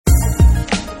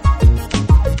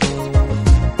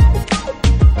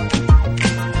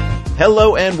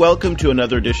Hello and welcome to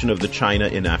another edition of the China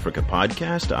in Africa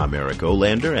podcast. I'm Eric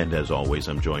Olander, and as always,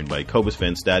 I'm joined by Cobus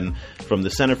Van Staden from the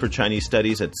Center for Chinese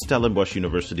Studies at Stellenbosch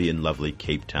University in lovely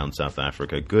Cape Town, South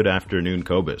Africa. Good afternoon,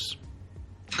 Cobus.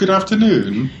 Good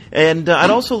afternoon. And I'd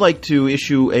also like to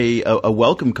issue a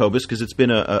welcome, Cobus, because it's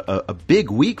been a big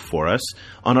week for us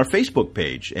on our Facebook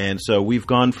page. And so we've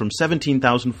gone from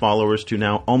 17,000 followers to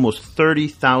now almost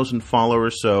 30,000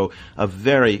 followers. So a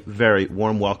very, very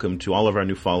warm welcome to all of our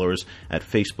new followers at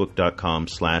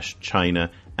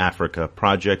facebook.com/China Africa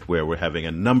Project, where we're having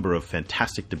a number of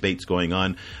fantastic debates going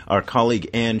on. Our colleague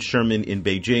Ann Sherman in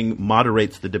Beijing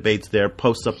moderates the debates there,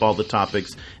 posts up all the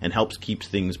topics, and helps keep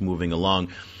things moving along.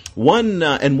 One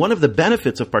of the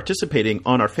benefits of participating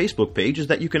on our Facebook page is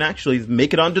that you can actually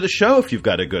make it onto the show if you've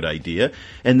got a good idea.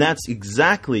 And that's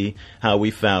exactly how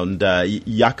we found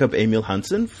Jakob Emil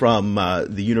Hansen from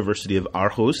the University of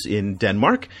Aarhus in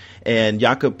Denmark. And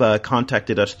Jakob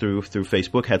contacted us through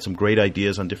Facebook, had some great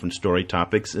ideas on different story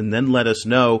topics, and then let us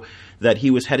know that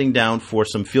he was heading down for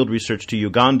some field research to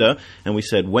Uganda. And we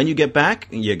said, when you get back,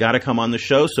 you got to come on the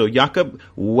show. So Jakob,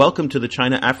 welcome to the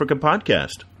China Africa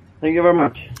podcast. Thank you very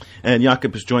much. And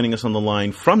Jakob is joining us on the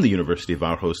line from the University of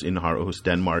Aarhus in Aarhus,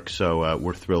 Denmark. So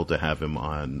we're thrilled to have him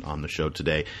on the show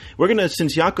today. We're going to,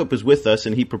 since Jakob is with us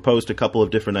and he proposed a couple of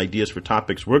different ideas for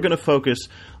topics, we're going to focus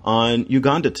on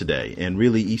Uganda today and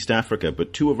really East Africa.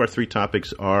 But two of our three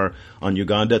topics are on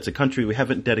Uganda. It's a country we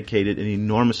haven't dedicated an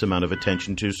enormous amount of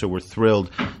attention to, so we're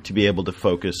thrilled to be able to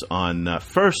focus on,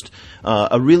 first,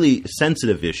 a really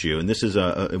sensitive issue. And this is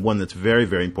one that's very,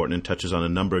 very important and touches on a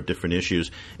number of different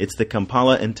issues. It's the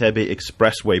Kampala-Entebbe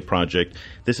Expressway project.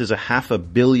 This is a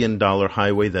 $500 million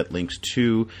highway that links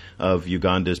two of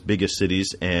Uganda's biggest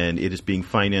cities, and it is being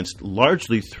financed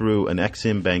largely through an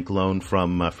Exim Bank loan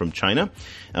from China.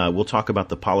 We'll talk about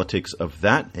the politics of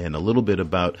that and a little bit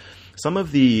about some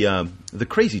of the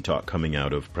crazy talk coming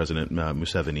out of President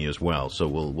Museveni as well. So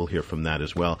we'll hear from that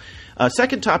as well.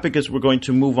 Second topic is we're going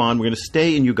to move on. We're going to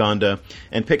stay in Uganda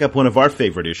and pick up one of our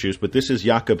favorite issues, but this is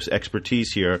Jakob's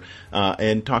expertise here,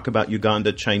 and talk about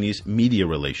Uganda-Chinese media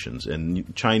relations.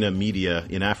 And China media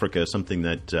in Africa is something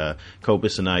that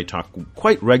Cobus and I talk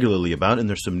quite regularly about, and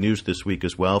there's some news this week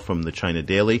as well from the China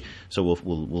Daily. So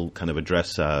we'll kind of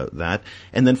address that.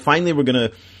 And then finally, we're going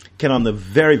to get on the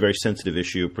very, very sensitive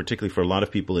issue, particularly for a lot of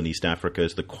people in East Africa,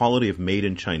 is the quality of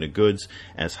made-in-China goods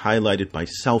as highlighted by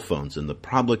cell phones and the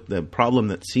problem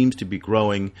that seems to be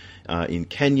growing in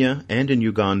Kenya and in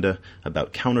Uganda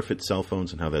about counterfeit cell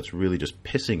phones and how that's really just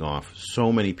pissing off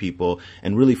so many people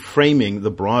and really framing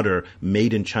the broader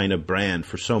made-in-China brand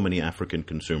for so many African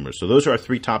consumers. So those are our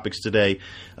three topics today.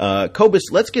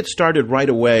 Cobus, let's get started right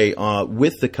away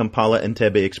with the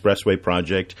Kampala-Entebbe Expressway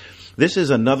project. This is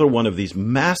another one of these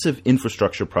massive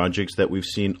infrastructure projects that we've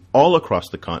seen all across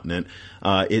the continent.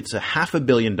 It's $500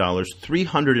 million.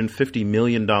 $350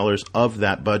 million of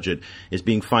that budget is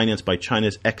being financed by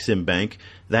China's Exim Bank.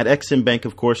 That Exim Bank,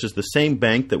 of course, is the same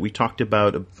bank that we talked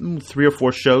about 3 or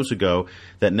 4 shows ago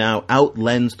that now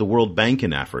outlends the World Bank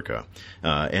in Africa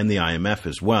and the IMF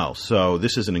as well. So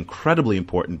this is an incredibly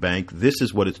important bank. This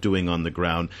is what it's doing on the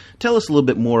ground. Tell us a little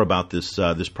bit more about this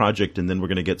project, and then we're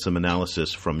going to get some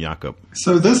analysis from Jakob.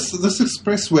 So this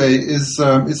expressway is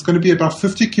going to be about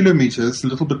 50 kilometers, a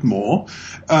little bit more,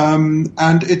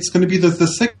 and it's going to be the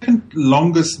second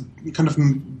longest kind of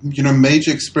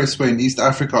major expressway in East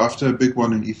Africa after a big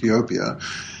one in Ethiopia.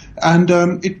 And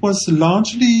it was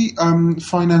largely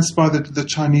financed by the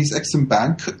Chinese Exim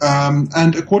Bank.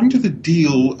 And according to the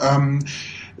deal,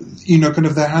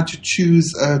 they had to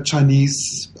choose a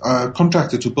Chinese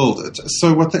contractor to build it.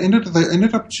 So what they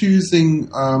ended up choosing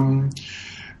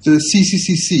the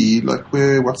CCCC,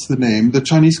 what's the name? The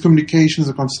Chinese Communications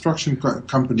and Construction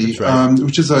Company, right.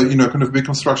 Which is a kind of big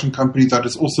construction company that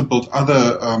has also built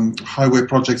other highway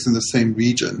projects in the same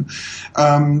region.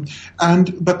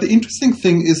 But the interesting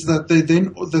thing is that they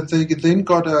then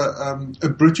got a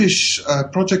British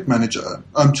project manager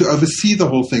to oversee the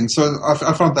whole thing. So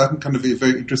I found that kind of a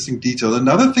very interesting detail.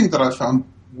 Another thing that I found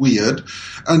weird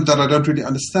and that I don't really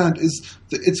understand is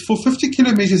that it's for 50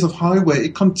 kilometers of highway.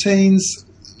 It contains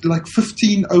like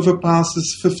 15 overpasses,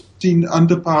 15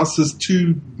 underpasses,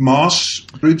 2 marsh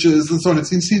bridges, and so on. It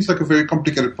seems like a very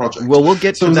complicated project. Well, we'll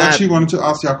get to that. So I actually wanted to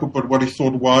ask Jakob what he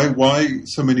thought. Why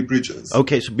so many bridges?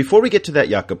 Okay, so before we get to that,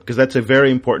 Jakob, because that's a very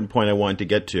important point I wanted to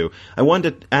get to, I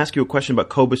wanted to ask you a question about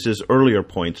Cobus's earlier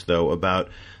points, though, about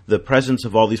the presence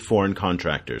of all these foreign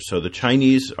contractors. So the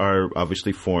Chinese are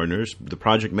obviously foreigners. The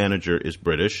project manager is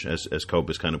British, as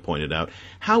Cobus kind of pointed out.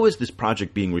 How is this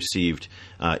project being received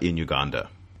in Uganda?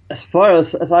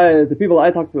 the people I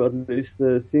talked to at least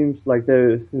seems like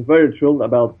they're very thrilled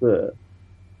about such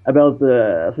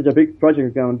a big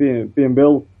project being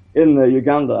built in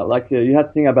Uganda. Like you have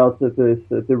to think about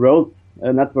the road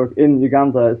network in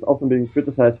Uganda is often being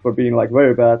criticized for being like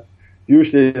very bad.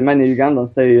 Usually, many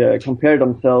Ugandans they compare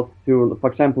themselves to,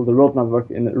 for example, the road network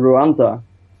in Rwanda,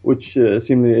 which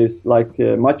seemingly is like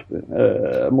much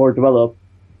more developed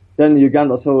than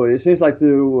Uganda. So it seems like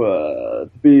to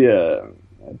be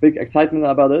big excitement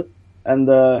about it, and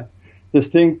this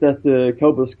thing that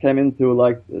Cobus came into,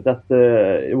 like that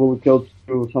it will go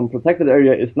through some protected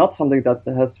area, is not something that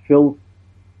has filled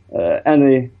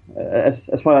any,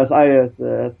 as far as I have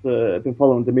been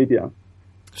following the media.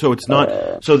 So it's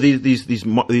not. So the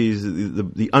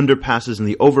underpasses and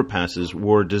the overpasses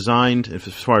were designed, as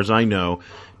far as I know,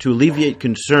 to alleviate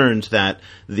concerns that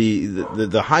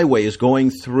the highway is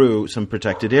going through some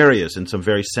protected areas and some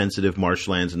very sensitive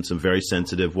marshlands and some very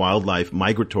sensitive wildlife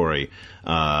migratory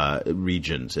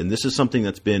regions. And this is something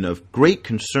that's been of great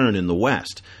concern in the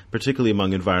West, particularly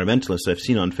among environmentalists. I've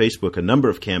seen on Facebook a number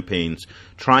of campaigns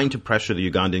trying to pressure the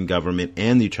Ugandan government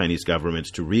and the Chinese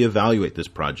governments to reevaluate this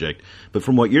project. But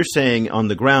from what you're saying on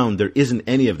the ground, there isn't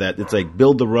any of that. It's like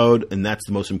build the road, and that's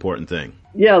the most important thing.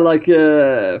 Yeah, like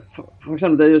for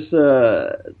example, there's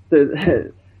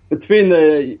between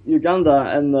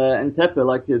Uganda and Entebbe,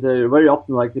 like they very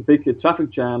often like a big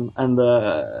traffic jam, and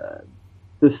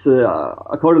this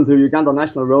according to Uganda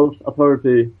National Roads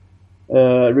Authority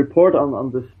report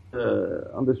on this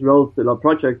road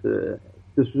project,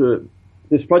 this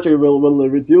project will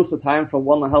reduce the time from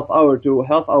 1.5 hour to a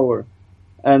half hour,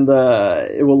 and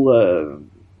it will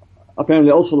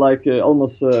apparently also like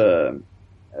almost the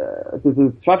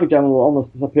traffic jam will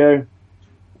almost disappear,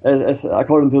 as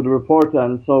according to the report.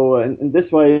 And so in this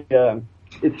way,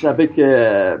 it's a big.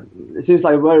 It seems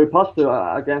like very positive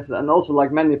against it, and also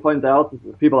like many point out,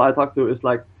 people I talk to is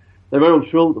like they're very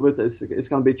thrilled with it. It's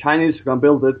going to be Chinese who can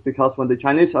build it, because when the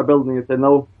Chinese are building it, they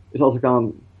know it's also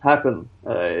going to happen.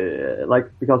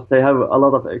 Like because they have a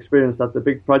lot of experience that the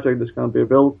big project is going to be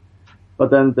built, but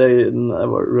then they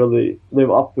never really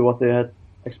live up to what they had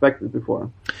expected before.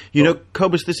 You know,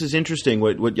 Cobus, this is interesting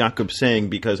what Jakob's saying,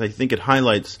 because I think it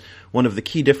highlights one of the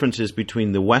key differences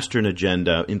between the Western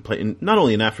agenda in not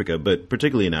only in Africa, but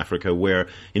particularly in Africa, where,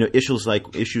 you know, issues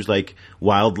like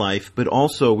wildlife, but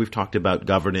also we've talked about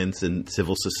governance and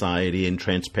civil society and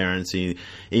transparency,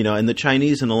 you know, and the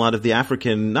Chinese and a lot of the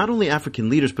African, not only African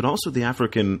leaders, but also the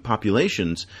African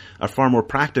populations are far more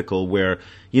practical, where,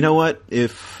 you know what,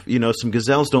 if, you know, some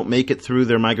gazelles don't make it through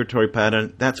their migratory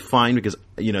pattern, that's fine, because,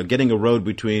 you know, getting a road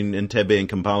between Entebbe and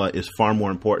Kampala is far more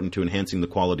important to enhancing the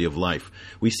quality of life.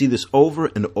 We see this over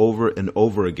and over and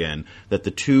over again, that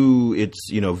the two, it's,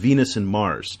 you know, Venus and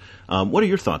Mars. What are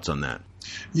your thoughts on that?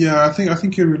 Yeah, I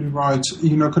think you're really right.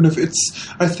 You know, kind of,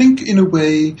 I think in a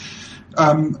way,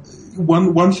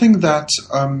 one thing that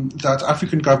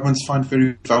African governments find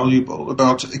very valuable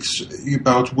about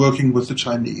working with the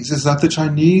Chinese is that the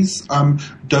Chinese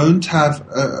don't have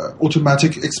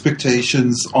automatic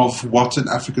expectations of what an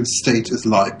African state is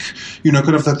like. You know,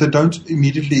 kind of that they don't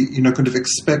immediately, you know, kind of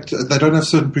expect. They don't have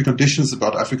certain preconditions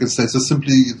about African states.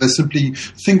 They simply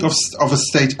think of a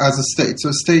state as a state. So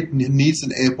a state needs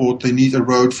an airport. They need a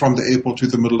road from the airport to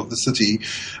the middle of the city,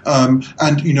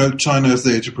 and you know, China is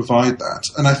there to provide that.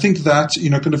 And I think that, you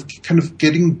know, kind of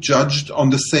getting judged on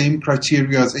the same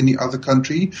criteria as any other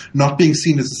country, not being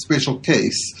seen as a special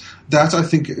case, that I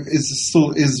think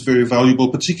still is very valuable,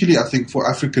 particularly I think for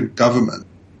African government.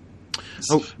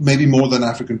 Maybe more than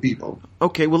African people.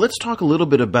 Okay, well, let's talk a little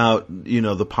bit about, you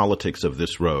know, the politics of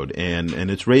this road, and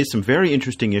it's raised some very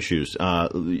interesting issues.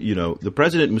 You know, the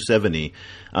President Museveni,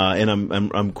 and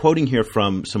I'm quoting here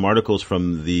from some articles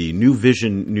from the New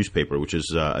Vision newspaper, which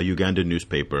is a Ugandan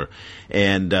newspaper,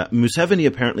 and Museveni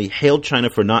apparently hailed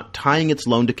China for not tying its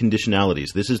loan to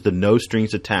conditionalities. This is the no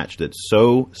strings attached that's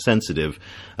so sensitive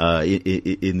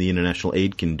in the international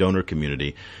aid donor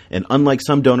community, and unlike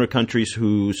some donor countries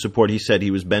who support, he said he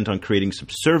was bent on creating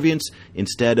subservience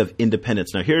instead of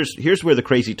independence. Now, here's where the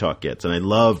crazy talk gets, and I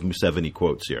love Museveni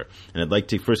quotes here. And I'd like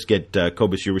to first get,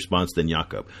 Cobus, your response, then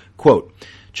Jakob. Quote,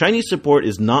 Chinese support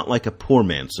is not like a poor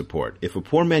man's support. If a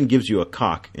poor man gives you a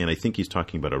cock, and I think he's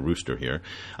talking about a rooster here,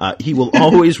 he will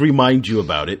always remind you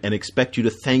about it and expect you to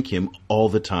thank him all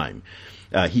the time.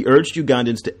 He urged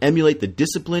Ugandans to emulate the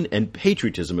discipline and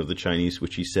patriotism of the Chinese,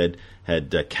 which he said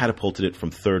catapulted it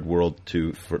from third world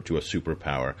to a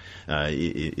superpower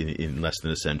in less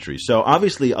than a century. So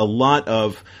obviously a lot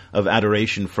of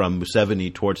adoration from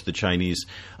Museveni towards the Chinese.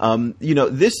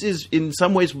 This is in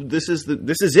some ways this is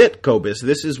it, Cobus.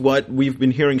 This is what we've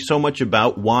been hearing so much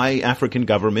about. Why African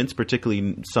governments,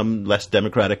 particularly some less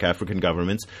democratic African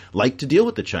governments, like to deal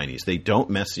with the Chinese. They don't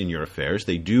mess in your affairs.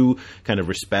 They do kind of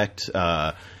respect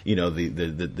the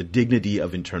dignity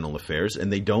of internal affairs,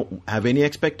 and they don't have any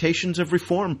expectations of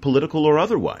reform, political or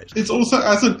otherwise. It's also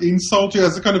as an insult,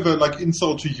 as a kind of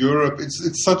insult to Europe.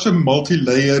 It's such a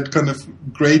multi-layered kind of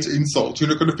great insult,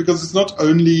 kind of, because it's not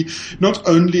only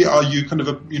are you kind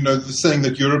of saying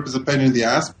that Europe is a pain in the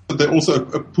ass, but they're also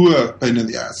a poor pain in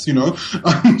the ass, So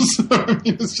I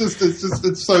mean,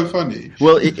 it's so funny.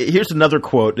 Well, here's another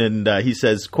quote, and he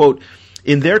says, quote,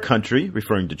 "In their country,"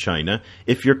 referring to China,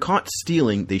 "if you're caught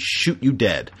stealing, they shoot you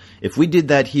dead. If we did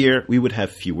that here, we would have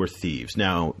fewer thieves."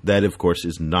 Now, that, of course,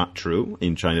 is not true.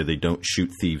 In China, they don't shoot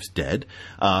thieves dead.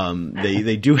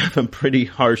 They do have a pretty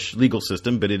harsh legal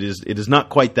system, but it is not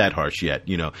quite that harsh yet.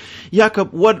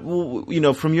 Jakob, what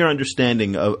from your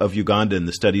understanding of Uganda and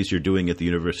the studies you're doing at the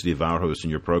University of Aarhus in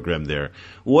your program there,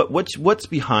 what's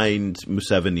behind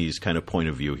Museveni's kind of point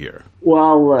of view here?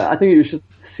 Well, I think you should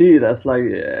see it as like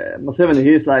Museveni.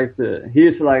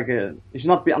 He should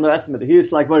not be underestimated. He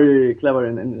is like very clever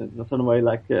in a certain way,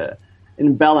 like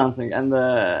in balancing. And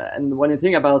when you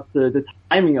think about the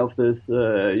timing of this,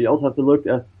 you also have to look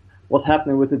at what's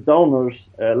happening with the donors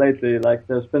lately. Like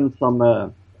there's been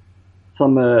some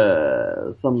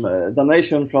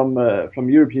donation from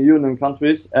European Union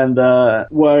countries, and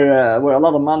where a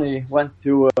lot of money went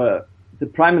to the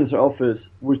Prime Minister's office,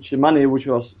 which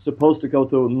was supposed to go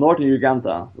to northern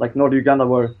Uganda, like northern Uganda,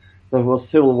 where there was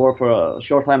civil war for a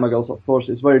short time ago. So of course,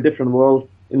 it's a very different world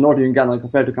in northern Uganda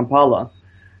compared to Kampala.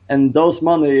 And those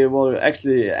money were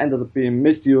actually ended up being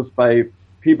misused by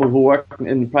people who work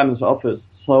in the Prime Minister's office.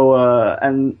 So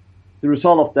and the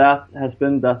result of that has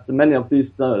been that many of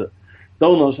these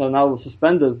donors are now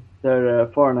suspended their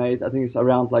foreign aid. I think it's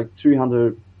around like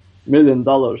 $300 million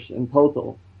in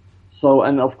total. So,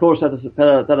 and of course that has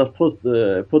put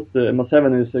the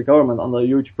Museveni's government under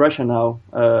huge pressure now.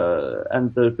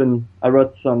 And there's been, I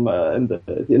read some in the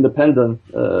Independent,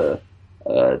 the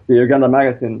Uganda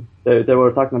magazine. They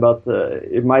were talking about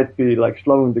it might be like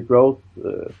slowing the growth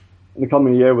in the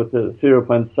coming year with the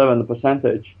 0.7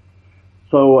 percentage.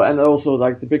 So, and also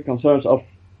like the big concerns of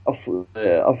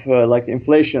like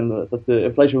inflation, that the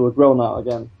inflation will grow now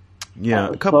again. Yeah.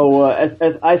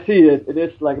 As I see it, it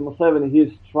is like Museveni.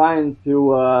 He's trying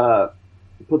to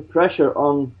put pressure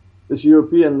on these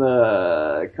European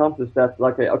countries that,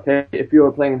 like, okay, if you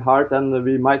are playing hard, then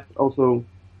we might also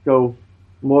go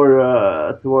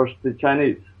more towards the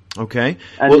Chinese. Okay.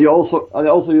 And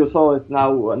you saw it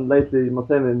now, and lately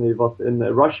Museveni was in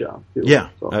Russia too. Yeah,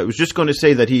 so. I was just going to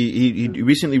say that he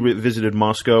recently visited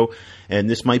Moscow, and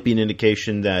this might be an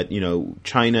indication that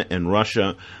China and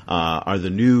Russia are the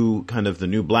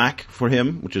new black for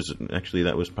him, which is actually,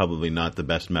 that was probably not the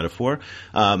best metaphor,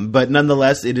 but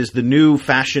nonetheless, it is the new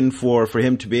fashion for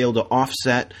him to be able to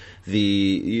offset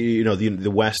the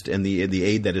West and the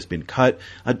aid that has been cut.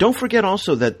 Don't forget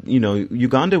also that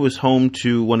Uganda was home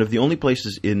to one of the only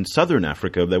places in southern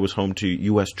Africa that was home to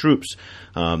U.S. troops.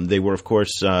 They were, of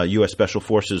course, U.S. Special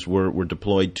Forces were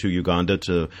deployed to Uganda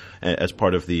as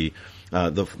part of the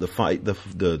fight,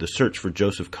 the search for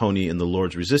Joseph Kony and the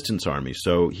Lord's Resistance Army.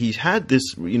 So he's had this,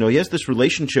 he has this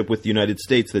relationship with the United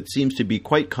States that seems to be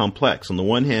quite complex. On the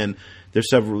one hand,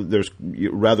 there's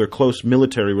rather close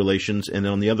military relations, and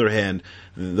on the other hand,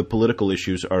 the political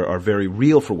issues are very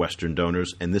real for Western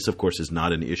donors, and this, of course, is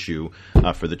not an issue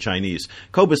for the Chinese.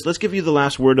 Cobus, let's give you the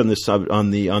last word on this. On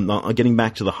getting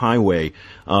back to the highway,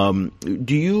 when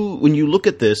you look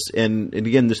at this, and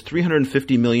again, this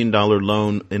 $350 million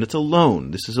loan, and it's a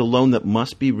loan. This is a loan that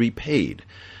must be repaid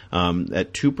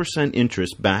at 2%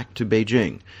 interest back to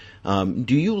Beijing.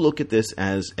 Do you look at this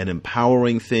as an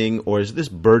empowering thing, or is this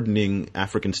burdening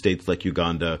African states like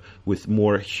Uganda with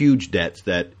more huge debts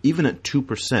that even at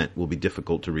 2% will be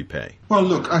difficult to repay? Well,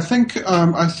 look, I think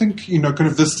kind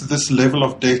of this level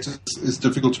of debt is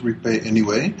difficult to repay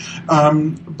anyway.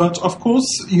 But of course,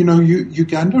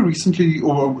 Uganda recently,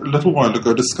 or a little while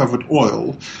ago, discovered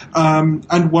oil.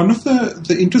 And one of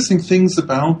the interesting things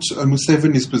about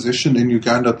Museveni's position in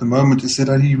Uganda at the moment is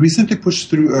that he recently pushed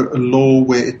through a law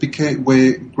where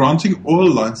where granting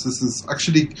oil licenses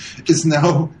actually is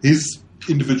now his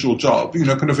individual job.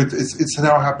 It's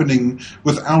now happening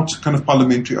without kind of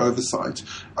parliamentary oversight.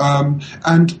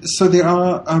 And so there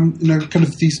are, kind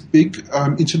of these big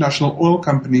international oil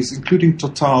companies, including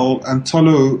Total and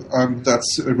Tullow,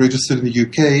 that's registered in the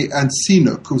UK, and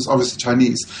CNOOC, who's obviously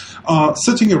Chinese, are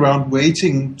sitting around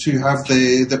waiting to have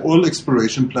their oil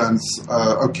exploration plans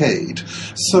okayed.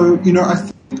 So, I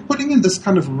think putting in this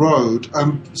kind of road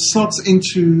slots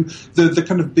into the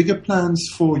kind of bigger plans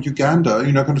for Uganda,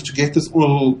 kind of to get this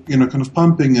oil, kind of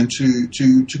pumping and to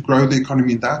grow the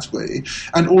economy in that way.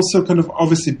 And also kind of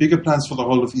obviously bigger plans for the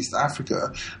whole of East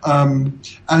Africa. And,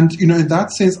 in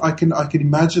that sense, I can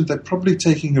imagine that probably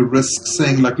taking a risk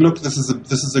saying like, look, this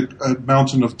is a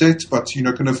mountain of debt, but,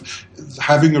 kind of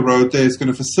having a road there is going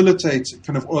to facilitate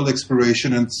kind of oil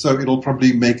exploration. And so it'll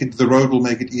probably the road will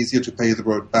make it easier to pay the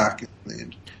road back in the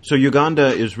end. So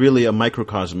Uganda is really a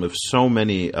microcosm of so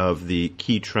many of the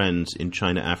key trends in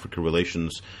China-Africa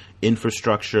relations: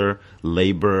 infrastructure,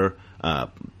 labor,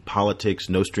 politics,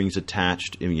 no strings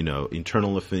attached,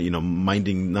 internal,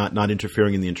 minding, not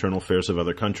interfering in the internal affairs of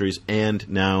other countries, and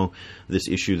now this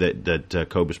issue that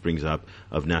Cobus brings up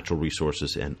of natural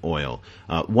resources and oil.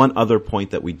 One other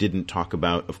point that we didn't talk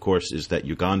about, of course, is that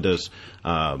Uganda's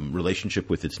relationship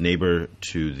with its neighbor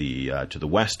to the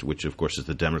west, which of course is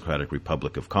the Democratic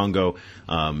Republic of Congo,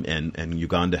 and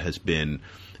Uganda has been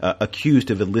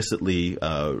accused of illicitly,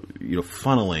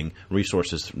 funneling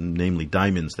resources, namely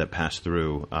diamonds, that pass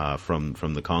through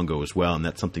from the Congo as well, and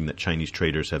that's something that Chinese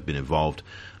traders have been involved.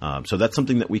 So that's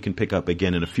something that we can pick up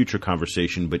again in a future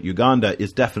conversation. But Uganda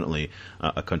is definitely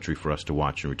a country for us to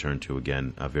watch and return to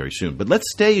again very soon. But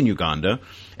let's stay in Uganda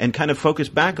and kind of focus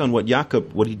back on what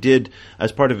he did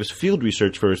as part of his field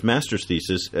research for his master's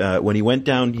thesis. When he went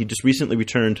down, he just recently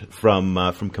returned from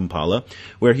Kampala,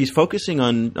 where he's focusing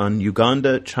on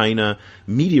Uganda-China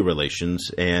media relations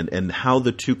and how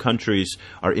the two countries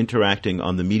are interacting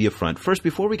on the media front. First,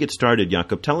 before we get started,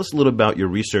 Jakob, tell us a little about your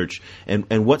research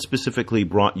and what specifically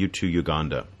brought you to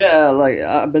Uganda. Yeah,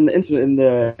 I've been interested in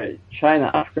the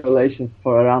China-Africa relations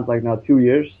for around now 2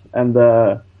 years, and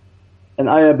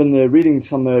I have been reading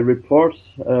some reports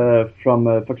from,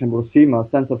 for example, CIMA,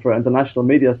 Center for International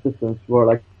Media Assistance,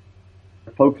 where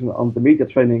focusing on the media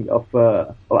training of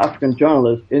African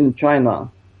journalists in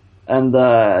China. And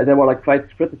they were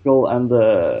quite critical, and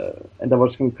there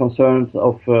was some concerns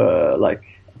of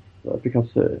because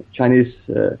Chinese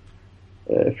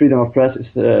freedom of press is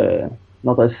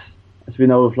not as we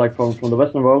know of from the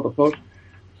Western world, of course.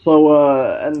 So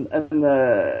and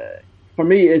for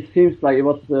me, it seems like it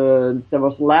was there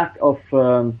was lack of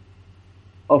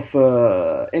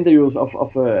interviews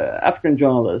of African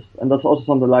journalists, and that's also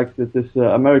something like this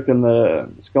American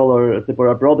scholar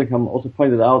Deborah Brodingham also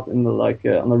pointed out in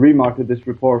on a remark to this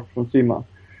report from CIMA.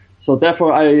 So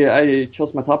therefore, I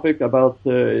chose my topic about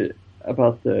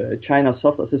China's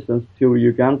soft assistance to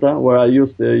Uganda, where I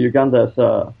used Uganda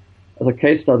as a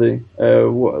case study.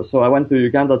 So I went to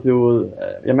Uganda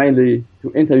mainly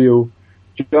to interview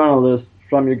journalists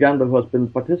from Uganda who has been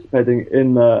participating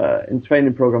in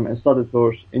training program and study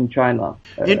tours in China.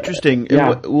 Interesting.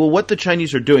 Yeah. Well, what the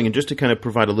Chinese are doing, and just to kind of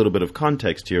provide a little bit of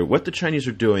context here, what the Chinese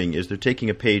are doing is they're taking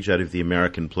a page out of the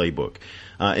American playbook.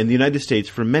 In the United States,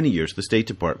 for many years, the State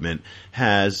Department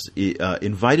has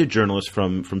invited journalists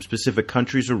from specific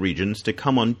countries or regions to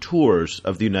come on tours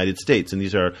of the United States, and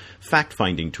these are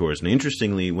fact-finding tours. And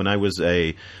interestingly, when I was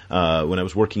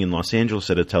working in Los Angeles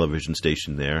at a television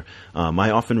station there,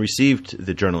 I often received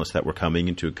the journalists that were coming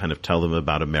and to kind of tell them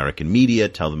about American media,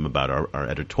 tell them about our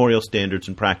editorial standards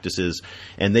and practices,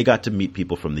 and they got to meet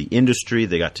people from the industry,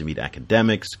 they got to meet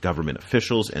academics, government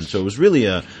officials, and so it was really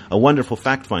a wonderful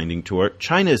fact-finding tour.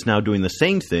 China is now doing the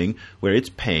same thing, where it's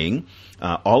paying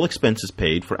all expenses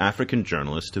paid for African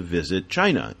journalists to visit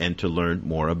China and to learn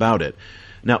more about it.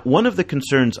 Now, one of the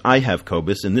concerns I have,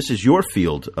 Cobus, and this is your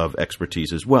field of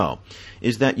expertise as well,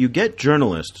 is that you get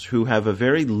journalists who have a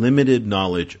very limited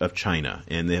knowledge of China,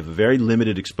 and they have a very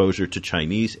limited exposure to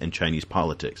Chinese and Chinese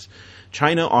politics.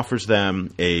 China offers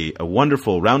them a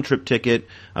wonderful round-trip ticket,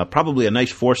 probably a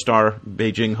nice 4-star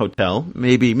Beijing hotel,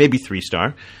 maybe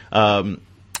 3-star,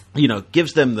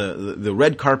 gives them the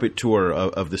red carpet tour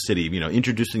of the city,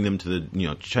 introducing them to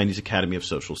the, Chinese Academy of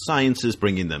Social Sciences,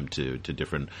 bringing them to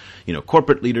different,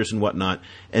 corporate leaders and whatnot.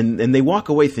 And they walk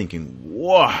away thinking,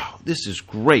 wow, this is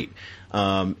great.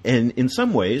 And in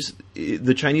some ways,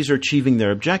 the Chinese are achieving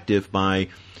their objective by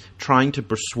trying to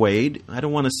persuade, I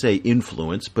don't want to say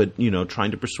influence, but,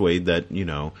 trying to persuade that,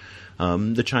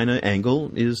 the China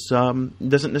angle is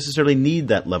doesn't necessarily need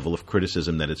that level of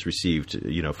criticism that it's received,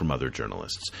 from other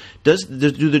journalists.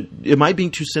 Am I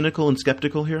being too cynical and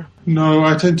skeptical here? No,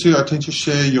 I tend to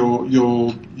share your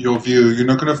view.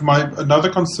 Another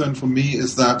concern for me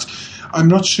is that I'm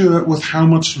not sure with how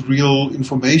much real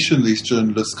information these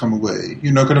journalists come away.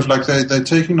 They're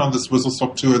taking on this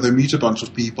whistle-stop tour, they meet a bunch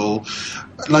of people.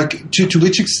 To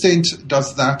which extent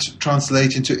does that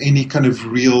translate into any kind of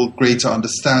real greater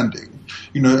understanding?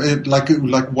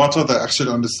 What are they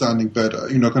actually understanding better?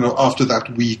 After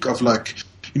that week of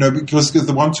because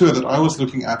the one tour that I was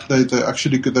looking at, they're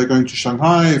going to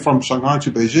Shanghai, from Shanghai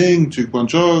to Beijing to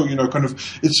Guangzhou.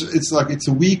 It's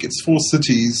a week, it's 4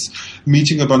 cities,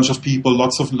 meeting a bunch of people,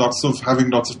 having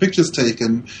lots of pictures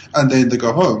taken, and then they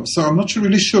go home. So I'm not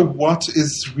really sure what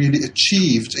is really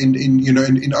achieved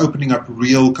in opening up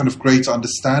real kind of greater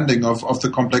understanding of the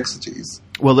complexities.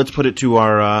 Well, let's put it to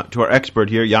our expert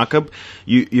here, Jakob.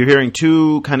 You're hearing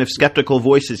two kind of skeptical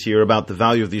voices here about the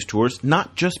value of these tours,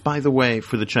 not just, by the way,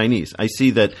 for the Chinese. I see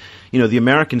that, the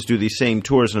Americans do these same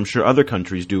tours, and I'm sure other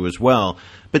countries do as well,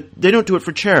 but they don't do it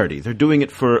for charity. They're doing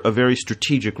it for a very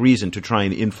strategic reason to try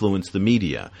and influence the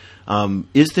media.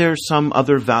 Is there some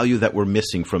other value that we're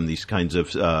missing from these kinds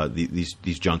of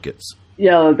these junkets?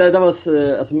 Yeah, that was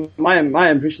my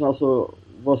impression also.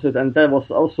 Was it, and that was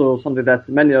also something that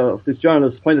many of these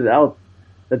journalists pointed out,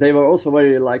 that they were also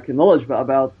very knowledgeable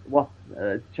about what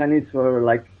Chinese were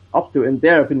up to in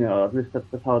their opinion, or at least that's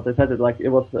how they said it. It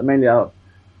was mainly a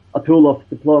tool of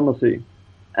diplomacy,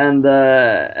 and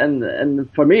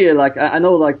for me, I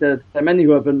know there are many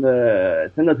who have been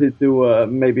tendency to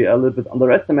maybe a little bit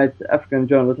underestimate African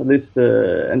journalists, at least,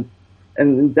 and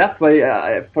in that way,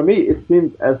 for me, it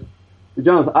seemed as the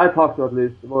journalists I talked to, at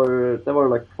least, were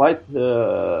quite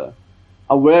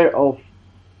aware of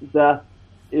that.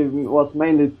 It was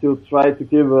mainly to try to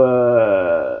give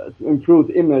to improve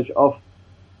the image of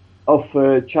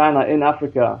China in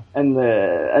Africa, and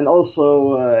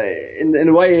also in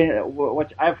a way,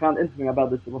 what I found interesting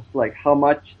about this was how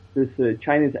much this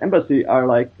Chinese embassy are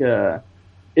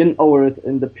in over it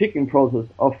in the picking process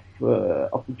of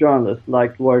the journalists,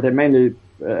 where they mainly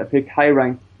pick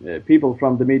high-ranked people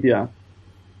from the media.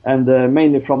 And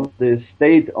mainly from the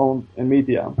state-owned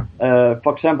media.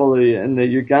 For example, in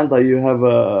Uganda, you have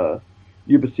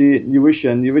UBC, New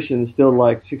Vision. New Vision is still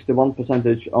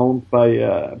 61% owned by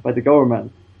the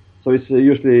government. So it's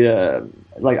usually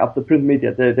up the print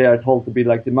media. They are told to be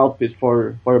the mouthpiece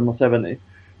for Museveni.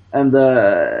 And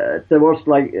there was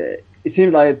it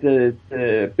seemed like the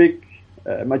big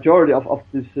majority of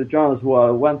these journalists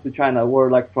who went to China were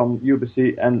from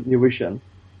UBC and New Vision.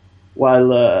 While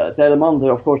the element,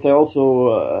 of course, there are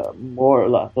also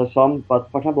there's some,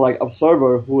 but for example,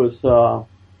 Observer, who is a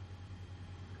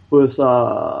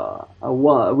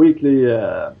weekly,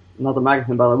 not a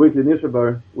magazine, but a weekly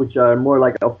newspaper, which are more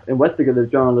of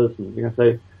investigative journalism, you can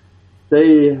say,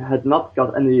 they had not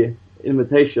got any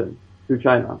invitation to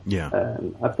China. Yeah.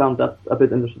 And I found that a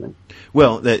bit interesting.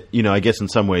 Well, that, I guess in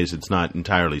some ways it's not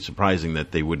entirely surprising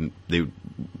that they would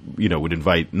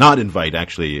not invite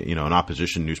actually, an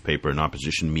opposition newspaper, an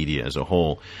opposition media as a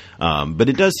whole. But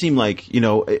it does seem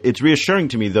it's reassuring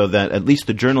to me, though, that at least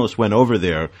the journalists went over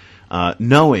there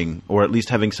knowing, or at least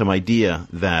having some idea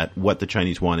that what the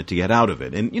Chinese wanted to get out of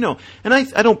it. And,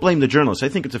 I don't blame the journalists. I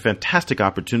think it's a fantastic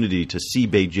opportunity to see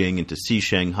Beijing and to see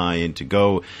Shanghai and to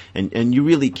go, and you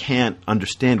really can't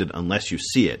understand it unless you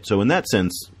see it. So in that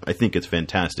sense, I think it's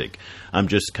fantastic. I'm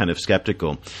just kind of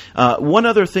skeptical. One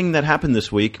other thing that happened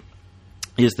this week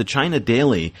is the China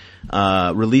Daily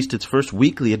released its first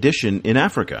weekly edition in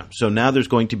Africa. So now there's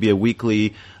going to be a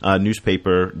weekly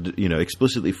newspaper,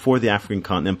 explicitly for the African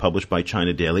continent, published by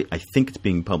China Daily. I think it's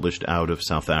being published out of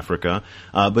South Africa,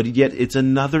 but yet it's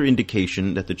another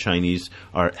indication that the Chinese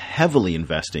are heavily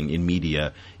investing in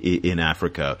media in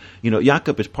Africa.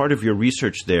 Jakob, as part of your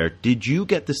research there, did you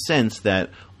get the sense that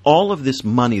all of this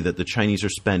money that the Chinese are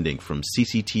spending, from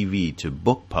CCTV to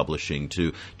book publishing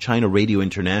to China Radio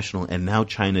International and now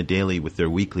China Daily with their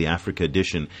weekly Africa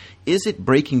edition, is it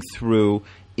breaking through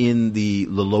in the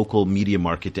local media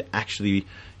market to actually,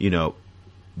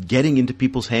 getting into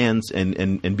people's hands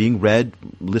and being read,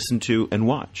 listened to, and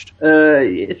watched?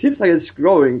 It seems like it's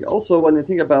growing. Also, when you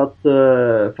think about,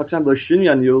 for example,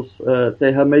 Xinhua News,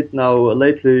 they have made now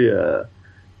lately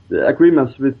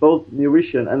agreements with both New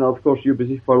Vision and of course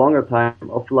UBC for a longer time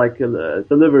of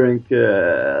delivering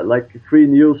free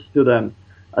news to them.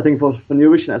 I think for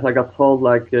New Vision, as I got told,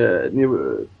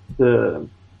 Xinhua,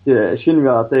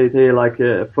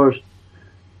 they first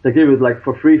they give it like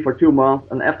for free for 2 months,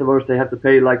 and afterwards they have to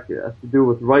pay like as to do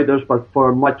with riders, but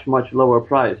for a much lower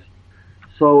price.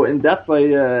 So in that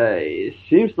way, it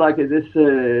seems like it is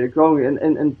growing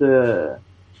in the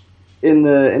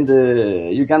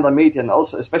Uganda media, and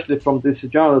also especially from these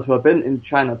journalists who have been in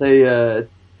China. They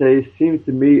seem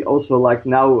to me also like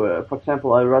now. For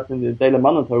example, I read in the Daily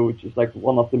Monitor, which is like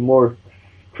one of the more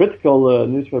critical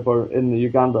newspaper in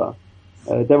Uganda.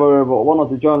 They were one of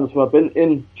the journalists who have been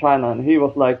in China, and he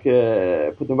was like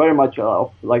putting very much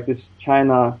of like this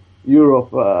China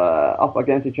Europe up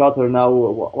against each other now,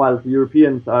 while the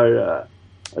Europeans are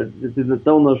the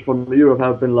donors from Europe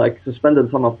have been like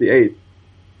suspended some of the aid.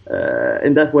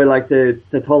 In that way, like they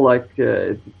told like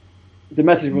the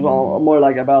message was more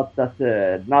like about that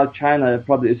now China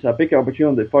probably is a bigger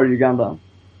opportunity for Uganda.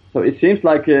 So it seems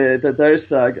like that there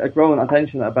is a growing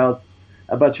attention about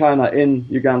China in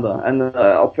Uganda, and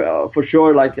for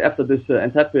sure, like after this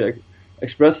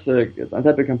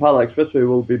Entebbe-Kampala Expressway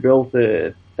will be built,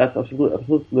 that's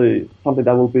absolutely something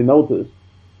that will be noticed.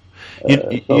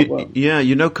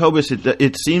 Cobus,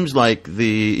 it seems like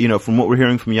from what we're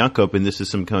hearing from Jakob, and this is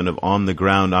some kind of on the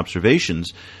ground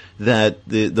observations, that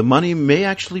the money may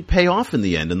actually pay off in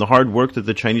the end, and the hard work that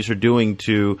the Chinese are doing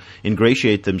to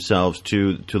ingratiate themselves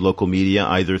to local media,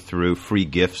 either through free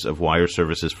gifts of wire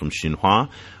services from Xinhua,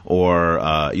 or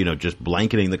just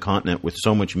blanketing the continent with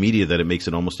so much media that it makes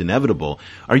it almost inevitable.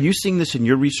 Are you seeing this in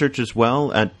your research as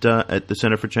well at the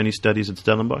Center for Chinese Studies at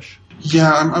Stellenbosch?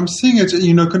 Yeah, I'm seeing it.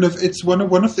 It's one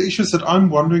of the issues that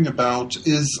I'm wondering about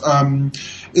is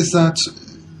that.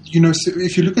 So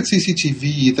if you look at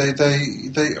CCTV,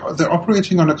 they're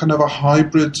operating on a kind of a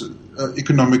hybrid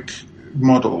economic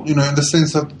model, in the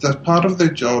sense that part of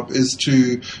their job is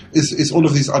all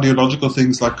of these ideological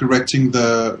things, like correcting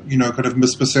the, kind of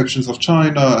misperceptions of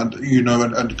China and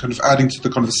kind of adding to the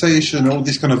conversation, all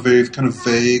these kind of very kind of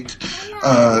vague,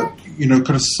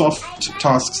 kind of soft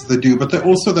tasks they do, but they're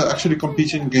actually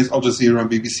competing against Al Jazeera and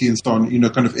BBC and so on,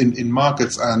 kind of in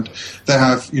markets, and they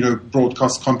have,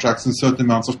 broadcast contracts and certain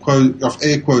amounts of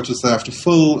air quotas they have to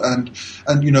fill, and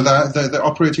they're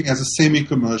operating as a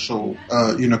semi-commercial,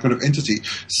 kind of entity.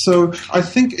 So I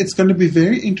think it's going to be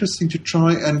very interesting to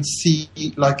try and see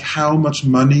like how much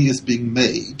money is being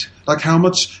made, like how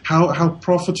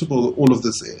profitable all of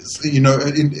this is.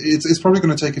 It's probably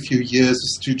going to take a few years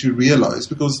to realize,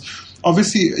 because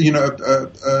obviously, an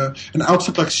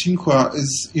outfit like Xinhua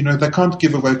is, they can't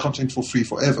give away content for free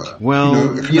forever.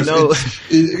 Well,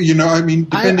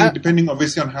 depending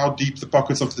obviously on how deep the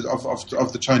pockets of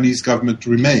the Chinese government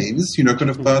remains,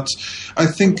 but I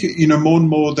think, more and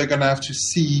more they're going to have to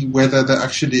see whether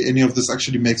any of this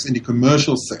actually makes any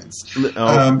commercial sense.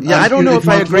 I don't know if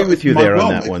I agree with you there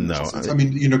on that one, though. I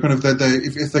mean, kind of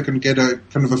if they can get a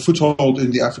kind of a foothold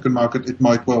in the African market, it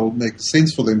might well make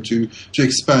sense for them to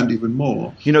expand even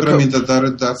more. But I mean,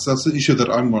 that's the issue that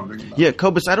I'm wondering about. Yeah,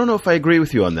 Cobus, I don't know if I agree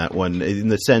with you on that one, in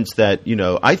the sense that,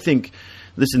 I think,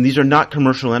 listen, these are not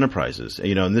commercial enterprises,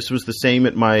 and this was the same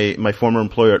at my former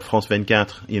employer at France 24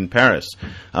 in Paris.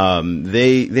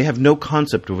 They have no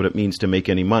concept of what it means to make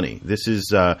any money. This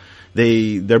is,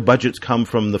 their budgets come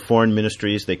from the foreign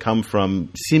ministries. They come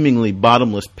from seemingly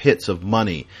bottomless pits of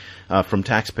money, from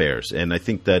taxpayers. And I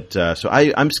think that, so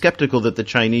I'm skeptical that the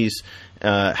Chinese,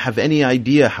 have any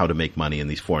idea how to make money in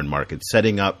these foreign markets,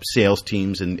 setting up sales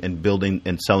teams and building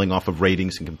and selling off of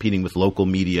ratings and competing with local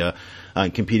media,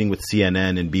 competing with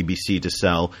CNN and BBC to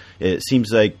sell. It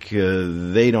seems like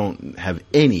they don't have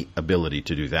any ability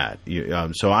to do that.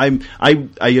 So I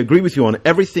agree with you on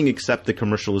everything except the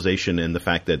commercialization and the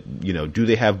fact that, do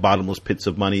they have bottomless pits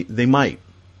of money? They might.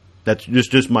 That's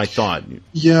just my thought.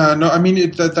 Yeah, no, I mean,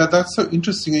 that's so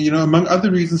interesting. Among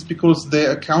other reasons, because their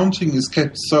accounting is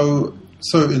kept so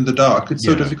in the dark. It's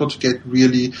so difficult to get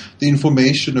really the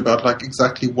information about like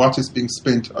exactly what is being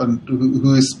spent and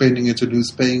who is spending it and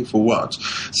who's paying for what.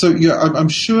 So yeah, I'm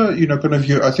sure,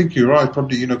 I think you're right,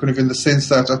 probably, kind of in the sense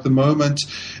that at the moment,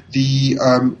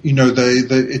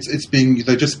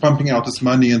 they're just pumping out this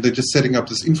money and they're just setting up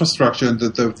this infrastructure, and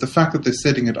the fact that they're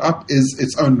setting it up is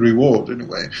its own reward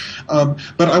anyway.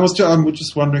 But I'm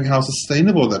just wondering how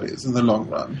sustainable that is in the long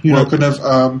run,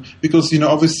 because,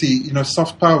 obviously,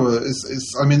 soft power is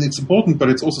it's important, but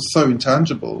it's also so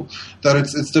intangible that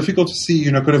it's difficult to see,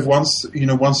 kind of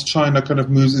once China kind of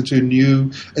moves into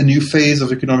a new phase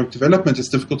of economic development, it's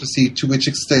difficult to see to which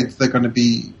extent they're going to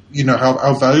be,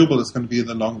 how valuable it's going to be in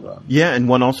the long run. Yeah, and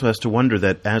one also has to wonder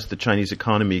that as the Chinese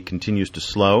economy continues to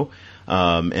slow,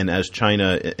 and as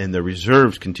China and their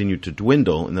reserves continue to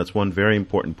dwindle, and that's one very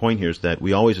important point here, is that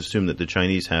we always assume that the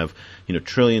Chinese have,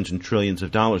 trillions and trillions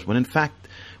of dollars, when in fact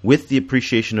with the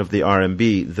appreciation of the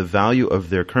RMB, the value of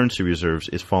their currency reserves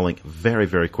is falling very,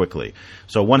 very quickly.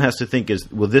 So one has to think,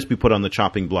 will this be put on the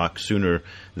chopping block sooner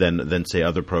than say,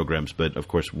 other programs? But, of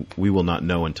course, we will not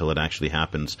know until it actually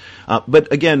happens.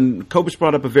 But, again, Cobus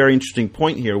brought up a very interesting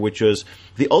point here, which is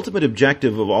the ultimate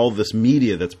objective of all of this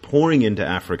media that's pouring into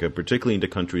Africa, particularly into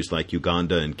countries like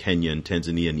Uganda and Kenya and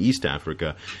Tanzania and East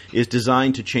Africa, is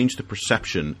designed to change the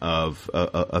perception of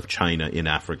China in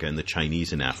Africa and the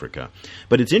Chinese in Africa.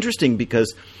 But it's interesting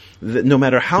because no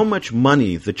matter how much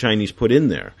money the Chinese put in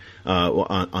there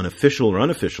on official or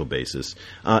unofficial basis,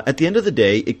 at the end of the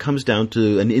day, it comes down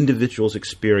to an individual's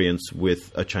experience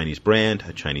with a Chinese brand,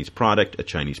 a Chinese product, a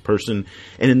Chinese person.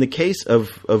 And in the case of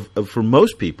for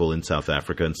most people in South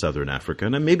Africa and Southern Africa,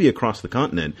 and maybe across the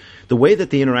continent, the way that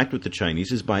they interact with the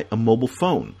Chinese is by a mobile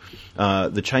phone.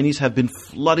 The Chinese have been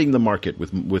flooding the market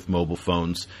with mobile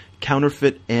phones,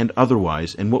 counterfeit and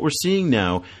otherwise. And what we're seeing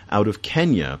now out of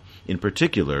Kenya in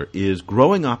particular is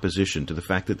growing opposition to the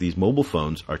fact that these mobile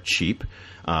phones are cheap,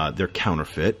 they're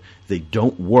counterfeit, they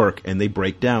don't work, and they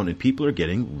break down, and people are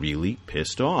getting really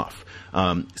pissed off.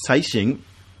 Caixin,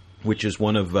 which is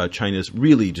one of China's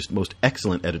really just most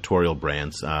excellent editorial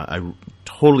brands, I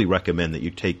totally recommend that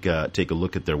you take a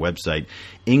look at their website,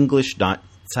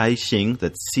 English.Caixin,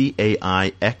 that's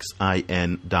CAIXIN.com.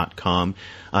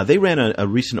 They ran a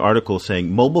recent article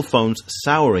saying mobile phones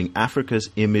souring Africa's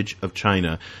image of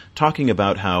China, talking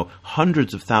about how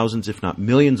hundreds of thousands, if not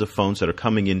millions of phones that are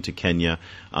coming into Kenya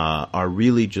are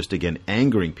really just, again,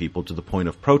 angering people to the point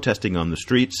of protesting on the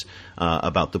streets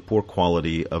about the poor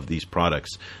quality of these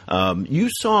products. You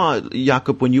saw,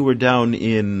 Jakob, when you were down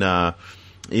in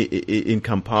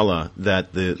Kampala,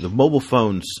 that the mobile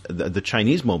phones, the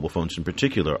Chinese mobile phones in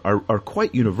particular, are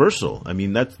quite universal. I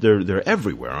mean, they're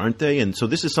everywhere, aren't they? And so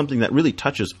this is something that really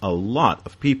touches a lot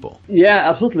of people. Yeah,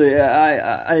 absolutely.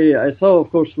 I saw, of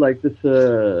course, like this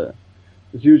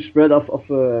huge spread of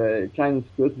Chinese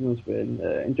goods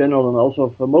in general, and also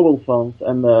of mobile phones.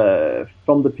 And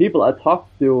from the people I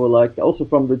talked to, like also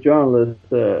from the journalists,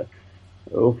 for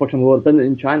example, who had been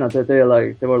in China, that they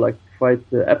were quite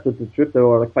after the trip, they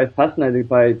were quite fascinated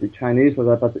by the Chinese,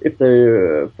 but if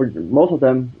they, for most of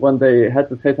them, when they had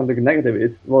to say something negative,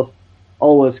 it was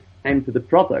always came to the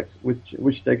products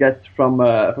which they get from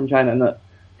China, and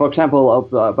for example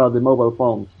about the mobile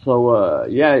phones. So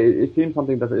it seems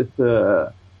something that is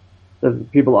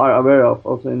that people are aware of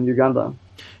also in Uganda.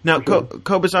 Now,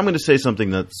 Cobus, I'm going to say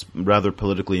something that's rather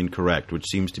politically incorrect, which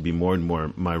seems to be more and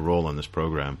more my role on this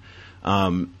program.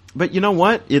 But you know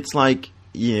what? It's like,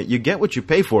 you get what you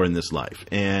pay for in this life.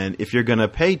 And if you're going to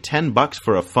pay $10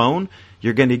 for a phone,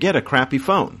 you're going to get a crappy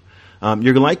phone.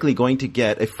 You're likely going to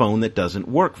get a phone that doesn't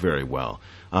work very well.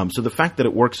 So the fact that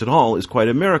it works at all is quite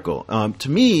a miracle. To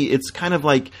me, it's kind of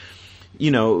like,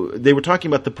 they were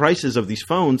talking about the prices of these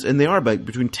phones, and they are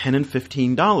between $10 and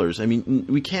 $15. I mean,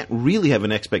 we can't really have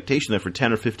an expectation that for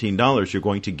 $10 or $15 you're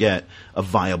going to get a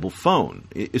viable phone.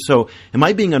 So am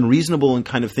I being unreasonable in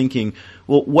kind of thinking,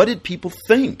 well, what did people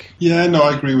think? Yeah, no,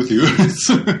 I agree with you. It's,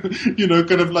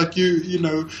 kind of like it's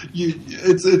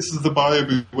the buyer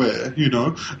beware,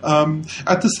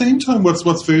 At the same time,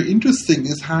 what's very interesting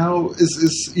is how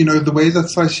the way that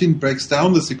Caixin breaks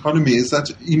down this economy is that,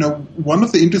 one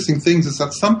of the interesting things is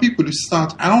that some people who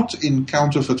start out in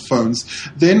counterfeit phones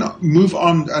then move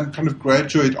on and kind of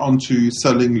graduate onto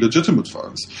selling legitimate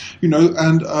phones,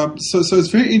 so it's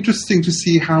very interesting to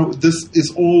see how this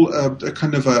is all a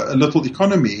kind of a little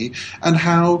economy, and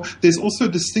how there's also a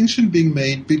distinction being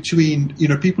made between,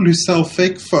 people who sell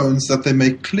fake phones that they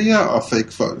make clear are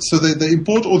fake phones. So they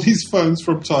import all these phones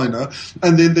from China,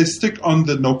 and then they stick on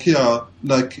the Nokia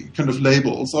kind of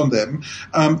labels on them,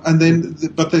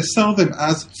 but they sell them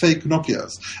as fake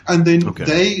Nokias, and then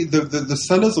the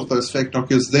sellers of those fake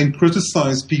Nokias then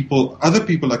criticize other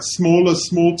people like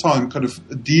small time kind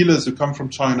of dealers who come from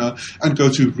China and go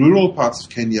to rural parts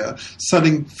of Kenya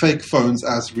selling fake phones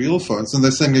as real phones, and they're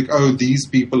saying like, oh, these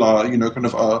people are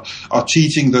are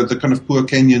cheating the kind of poor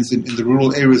Kenyans in the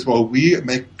rural areas, while we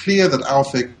make clear that our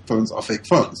fake phones are fake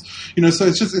phones. So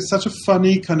it's such a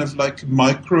funny kind of like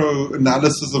micro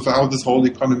analysis of how this whole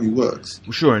economy works.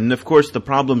 Sure, and of course the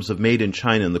problems of made in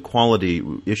China and the quality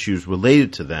issues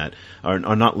related to that are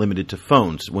not limited to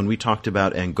phones. When we talked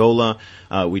about Angola,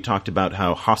 we talked about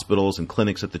how hospitals and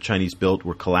clinics that the Chinese built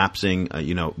were collapsing,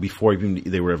 before even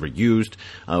they were ever used.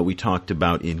 We talked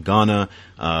about in Ghana,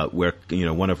 where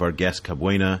one of our guests,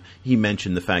 Kabuena, he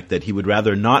mentioned the fact that he would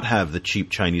rather not have the cheap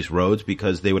Chinese roads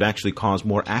because they would actually cause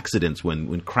more accidents accidents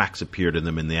when cracks appeared in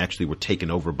them and they actually were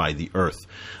taken over by the earth.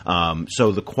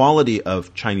 So the quality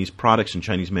of Chinese products and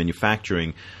Chinese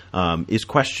manufacturing is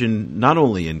questioned not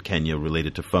only in Kenya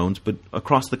related to phones, but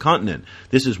across the continent.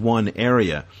 This is one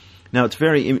area. Now, it's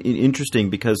very interesting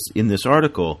because in this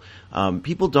article,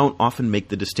 people don't often make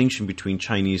the distinction between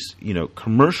Chinese,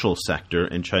 commercial sector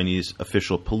and Chinese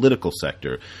official political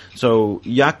sector. So,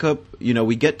 Jakob,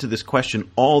 we get to this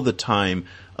question all the time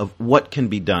of what can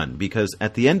be done, because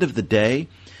at the end of the day,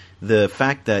 the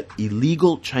fact that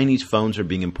illegal Chinese phones are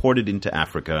being imported into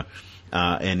Africa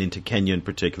and into Kenya in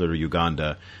particular,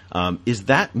 Uganda, is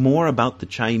that more about the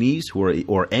Chinese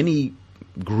or any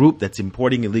group that's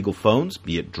importing illegal phones,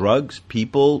 be it drugs,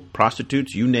 people,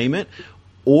 prostitutes, you name it?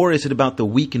 Or is it about the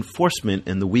weak enforcement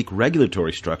and the weak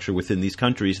regulatory structure within these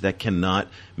countries that cannot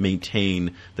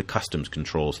maintain the customs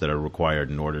controls that are required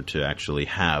in order to actually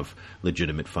have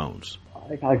legitimate phones?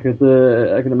 I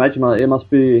can imagine it must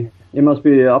be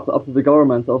up to the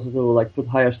government also to put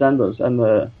higher standards, and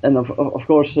of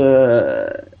course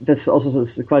that's also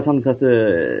quite something that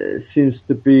seems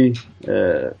to be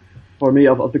for me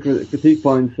of the critique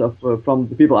points from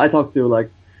the people I talked to,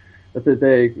 that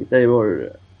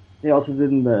they also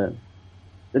didn't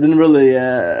really.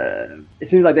 It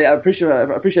seems like they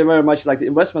appreciate very much the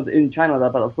investment in China,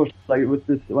 but of course with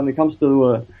this, when it comes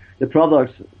to the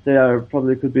products, they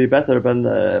probably could be better,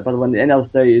 but when the end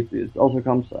of the day it also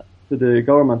comes to the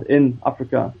government in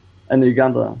Africa and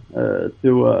Uganda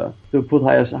to put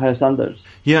higher standards.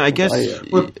 Yeah, I guess.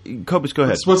 Cobus, go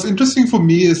ahead. What's interesting for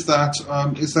me is that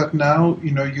now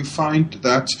you find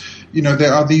that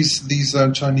there are these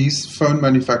Chinese phone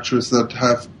manufacturers that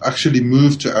have actually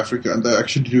moved to Africa, and they're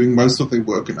actually doing most of their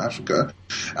work in Africa,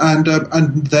 and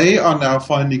they are now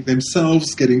finding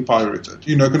themselves getting pirated.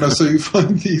 So you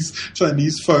find these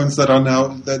Chinese phones that are now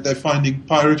they're finding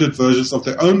pirated versions of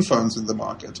their own phones in the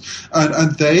market,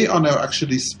 and they are now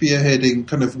actually spearheading,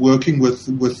 kind of working with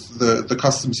the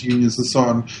customs unions and so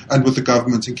on, and with the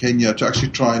government in Kenya to actually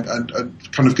try and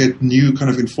kind of get new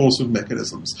kind of enforcement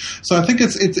mechanisms. So I think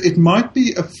it might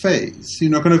be a phase,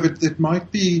 it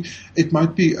might be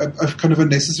a kind of a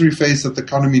necessary phase that the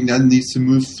economy now needs to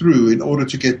move through in order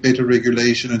to get better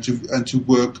regulation and to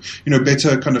work,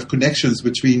 better kind of connections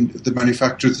between the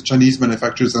manufacturers, the Chinese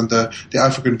manufacturers, and the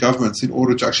African governments in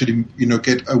order to actually,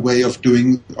 get a way of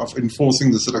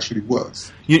enforcing this that actually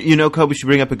works. Cobus, you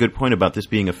bring up a good point about this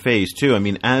being a phase too. I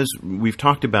mean, as we've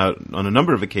talked about on a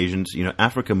number of occasions,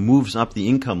 Africa moves up the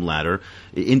income ladder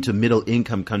into middle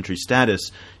income country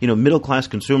status. Middle class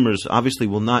consumers obviously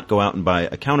will not go out and buy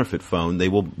a counterfeit phone. They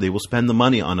will spend the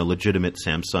money on a legitimate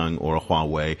Samsung or a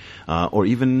Huawei, or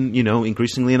even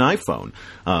increasingly an iPhone.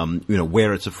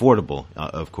 Where it's affordable,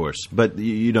 of course. But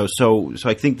so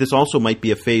I think this also might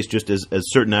be a phase, just as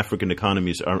certain African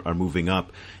economies are moving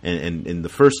up. And in the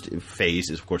first phase,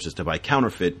 of course, is to buy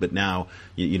counterfeit. But now,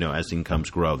 as incomes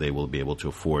grow, they will be able to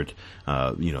afford,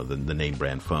 the name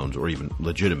brand phones or even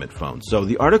legitimate phones. So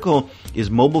the article is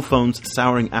 "Mobile Phones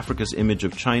Souring Africa's Image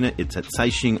of China." It's at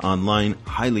Caixin Online.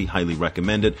 Highly, highly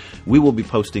recommended. We will be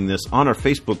posting this on our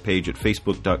Facebook page at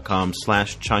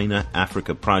facebook.com/China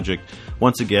Africa Project.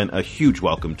 Once again, a huge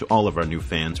welcome to all of our new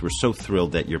fans. We're so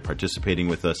thrilled that you're participating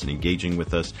with us and engaging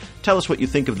with us. Tell us what you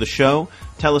think of the show.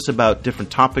 Tell us about different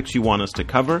topics you want us to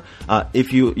cover.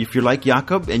 If you're like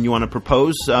Jakob and you want to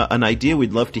propose an idea,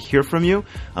 we'd love to hear from you.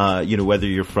 Whether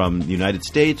you're from the United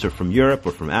States or from Europe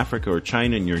or from Africa or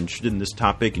China, and you're interested in this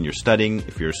topic and you're studying.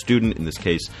 If you're a student, in this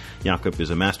case, Jakob is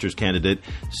a master's candidate.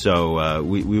 So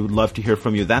we would love to hear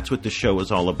from you. That's what the show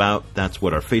is all about. That's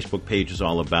what our Facebook page is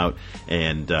all about.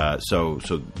 And so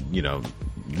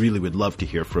really would love to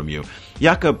hear from you.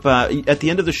 Jakob, at the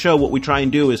end of the show, what we try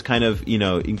and do is kind of,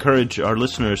 encourage our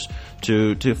listeners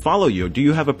to follow you. Do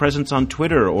you have a presence on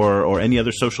Twitter or any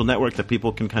other social network that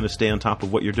people can kind of stay on top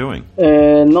of what you're doing?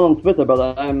 Not on Twitter, but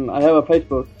I have a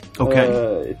Facebook.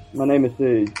 Okay. My name is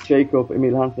Jacob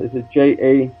Emil Hansen. It's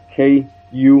Jakup.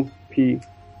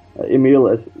 Emil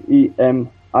is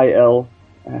EMIL.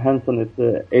 Hansen is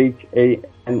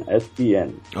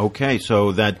HANSEN. Okay,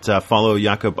 so that follow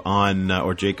Jakob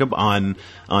or Jacob on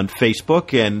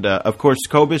Facebook, and of course,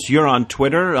 Cobus, you're on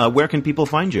Twitter. Where can people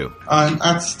find you? I'm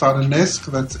at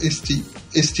Stadenesque. That's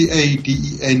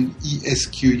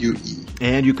STADENESQUE.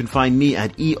 And you can find me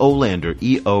at EOLander,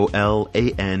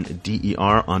 EOLANDER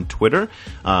on Twitter.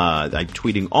 I'm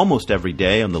tweeting almost every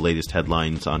day on the latest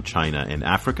headlines on China and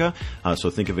Africa. So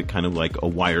think of it kind of like a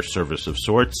wire service of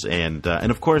sorts. And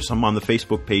And, of course, I'm on the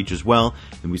Facebook page as well,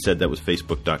 and we said that was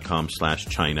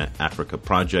facebook.com/China Africa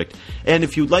Project. And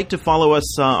if you'd like to follow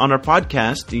us on our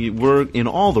podcast, we're in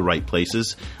all the right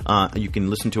places. You can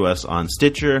listen to us on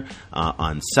Stitcher,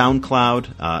 on SoundCloud,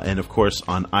 and, of course,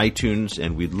 on iTunes.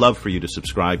 And we'd love for you to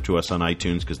subscribe to us on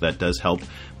iTunes, because that does help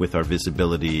with our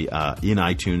visibility in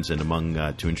iTunes and among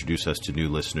to introduce us to new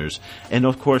listeners. And,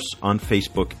 of course, on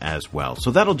Facebook as well.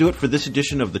 So that'll do it for this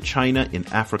edition of the China in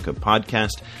Africa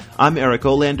podcast. I'm Eric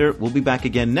Olander. We'll be back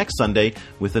again next Sunday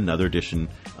with another edition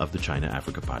of the China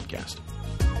Africa podcast.